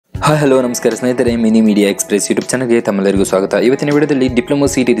Hi hello ನಮಸ್ಕಾರ ಸ್ನೇಹಿತರೆ, mini media express YouTube ಚಾನಲ್ಗೆ ತಮ್ಮೆಲ್ಲರಿಗೂ ಸ್ವಾಗತ. ಇವತ್ತಿನ ವಿಡಿಯೋದಲ್ಲಿ ಡಿಪ್ಲೊಮಾ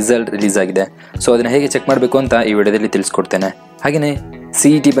ಸಿಇಟಿ ರಿಸಲ್ಟ್ ರಿಲೀಸ್ ಆಗಿದೆ. ಸೊ ಅದನ್ನು ಹೇಗೆ ಚೆಕ್ ಮಾಡಬೇಕು ಅಂತ ಈ ವಿಡಿಯೋದಲ್ಲಿ ತಿಳಿಸ್ಕೊಡ್ತೇನೆ. ಹಾಗೆಯೇ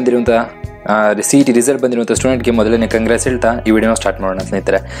ಸಿಇಟಿ ರಿಸಲ್ಟ್ ಬಂದಿರುವಂಥ ಸ್ಟೂಡೆಂಟ್ಗೆ ಮೊದಲನೇ ಕಂಗ್ರೆಸ್ ಹೇಳ್ತಾ ಈ ವಿಡಿಯೋನ ಸ್ಟಾರ್ಟ್ ಮಾಡೋಣ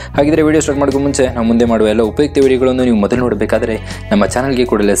ಸ್ನೇಹಿತರೆ. ಹಾಗಿದ್ರೆ ವಿಡಿಯೋ ಸ್ಟಾರ್ಟ್ ಮಾಡೋಕ್ಕೂ ಮುಂಚೆ ನಾವು ಮುಂದೆ ಮಾಡುವ ಎಲ್ಲ ಉಪಯುಕ್ತ ವಿಡಿಯೋಗಳನ್ನು ನೀವು ಮೊದಲು ನೋಡಬೇಕಾದ್ರೆ ನಮ್ಮ ಚಾನಲ್ಗೆ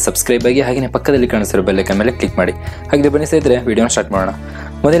ಕೂಡಲೇ ಸಬ್ಸ್ಕ್ರೈಬ್ ಆಗಿ ಹಾಗೆಯೇ ಪಕ್ಕದಲ್ಲಿ ಕಾಣಿಸಿರೋ ಬೆಲ್ ಐಕಾನ್ ಮೇಲೆ ಕ್ಲಿಕ್ ಮಾಡಿ. ಹಾಗಿದ್ರೆ ಬನ್ನಿ ಸ್ನೇಹಿತರೆ, ವಿಡಿಯೋನ ಸ್ಟಾರ್ಟ್ ಮಾಡೋಣ.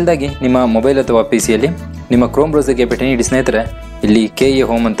 ಮೊದಲದಾಗಿ ನಿಮ್ಮ ಮೊಬೈಲ್ ಅಥವಾ PC-ಯಲ್ಲಿ ನಿಮ್ಮ ಕ್ರೋಮ್ ಬ್ರೌಸರ್ಗೆ ಭೇಟಿ ನೀಡಿ ಸ್ನೇಹಿತರೆ. ಇಲ್ಲಿ KA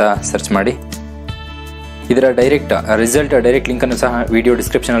ಹೋಮ್ ಅಂತ ಸರ್ಚ್ ಮಾಡಿ. ಇದರ ರಿಸಲ್ಟ್ ಡೈರೆಕ್ಟ್ ಲಿಂಕನ್ನು ಸಹ ವಿಡಿಯೋ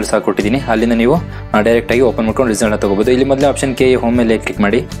ಡಿಸ್ಕ್ರಿಪ್ಷನಲ್ಲಿ ಸಹ ಕೊಟ್ಟಿದ್ದೀನಿ. ಅಲ್ಲಿಂದ ನೀವು ಡೈರೆಕ್ಟಾಗಿ ಓಪನ್ ಮಾಡ್ಕೊಂಡು ರಿಸಲ್ಟ್ನ ತಗೋಬೋದು. ಇಲ್ಲಿ ಮೊದಲೇ ಆಪ್ಷನ್ KA ಹೋಮ್ ಮೇಲೆ ಕ್ಲಿಕ್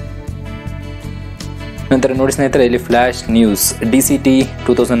ಮಾಡಿ. ನಂತರ ನೋಡಿ ಸ್ನೇಹಿತರೆ, ಇಲ್ಲಿ ಫ್ಲಾಶ್ ನ್ಯೂಸ್ Dcet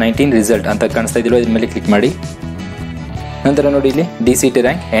 2019 ರಿಸಲ್ಟ್ ಅಂತ ಕಾಣಿಸ್ತಾ ಇದೆಯಲ್ಲ, ಇದ್ರ ಮೇಲೆ ಕ್ಲಿಕ್ ಮಾಡಿ. ನಂತರ ನೋಡಿ ಇಲ್ಲಿ Dcet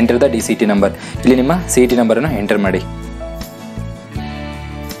rank, enter the Dcet number. ಇಲ್ಲಿ ನಿಮ್ಮ CET ನಂಬರನ್ನು ಎಂಟರ್ ಮಾಡಿ.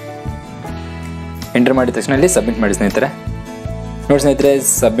 ಎಂಟರ್ ಮಾಡಿದ ತಕ್ಷಣ ಇಲ್ಲಿ ಸಬ್ಮಿಟ್ ಮಾಡಿ ಸ್ನೇಹಿತರೆ. ನೋಡಿ ಸ್ನೇಹಿತರೆ,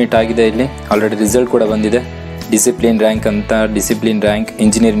 ಸಬ್ಮಿಟ್ ಆಗಿದೆ. ಇಲ್ಲಿ ಆಲ್ರೆಡಿ ರಿಸಲ್ಟ್ ಕೂಡ ಬಂದಿದೆ. ಡಿಸಿಪ್ಲಿನ್ ರ್ಯಾಂಕ್ ಅಂತ, discipline rank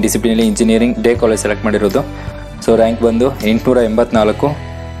engineering ಡಿಸಿಪ್ಲಿನಲ್ಲಿ engineering day college select ಮಾಡಿರೋದು. ಸೊ ರ್ಯಾಂಕ್ ಬಂದು 884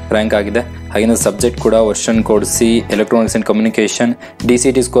 ರ್ಯಾಂಕ್ ಆಗಿದೆ. ಹಾಗೆಯೇ ಸಬ್ಜೆಕ್ಟ್ ಕೂಡ version code C, electronics and communication.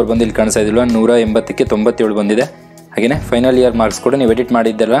 Dcet score ಬಂದು ಇಲ್ಲಿ ಕಾಣಿಸ್ತಾ ಇದಿಲ್ವ, 180ಕ್ಕೆ 97 ಬಂದಿದೆ. ಹಾಗೆಯೇ ಫೈನಲ್ ಇಯರ್ ಮಾರ್ಕ್ಸ್ ಕೂಡ ನೀವು ಎಡಿಟ್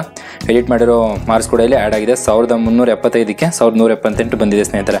ಮಾಡಿರೋ ಮಾರ್ಕ್ಸ್ ಕೂಡ ಇಲ್ಲಿ ಆ್ಯಡ್ ಆಗಿದೆ. 1375ಕ್ಕೆ 1178 ಬಂದಿದೆ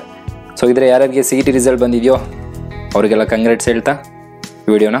ಸ್ನೇಹಿತರೆ. ಸೊ ಇದ್ರೆ ಯಾರಿಗೆ CET ರಿಸಲ್ಟ್ ಬಂದಿದೆಯೋ ಅವರಿಗೆಲ್ಲ ಕಂಗ್ರಾಟ್ಸ್ ಹೇಳ್ತಾ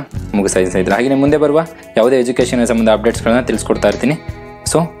ವಿಡಿಯೋನ ಮುಗಿಸ್ತಾ ಇದ್ದೀನಿ ಸ್ನೇಹಿತರೆ. ಹಾಗೆಯೇ ಮುಂದೆ ಬರುವ ಯಾವುದೇ ಎಜುಕೇಷನ್ ಸಂಬಂಧ ಅಪ್ಡೇಟ್ಸ್ಗಳನ್ನ ತಿಳಿಸ್ಕೊಡ್ತಾ ಇರ್ತೀನಿ.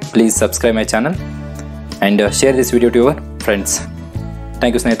 So please subscribe my channel and share this video to your friends.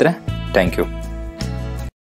 Thank you ಸ್ನೇಹಿತರೆ, ಥ್ಯಾಂಕ್ ಯು.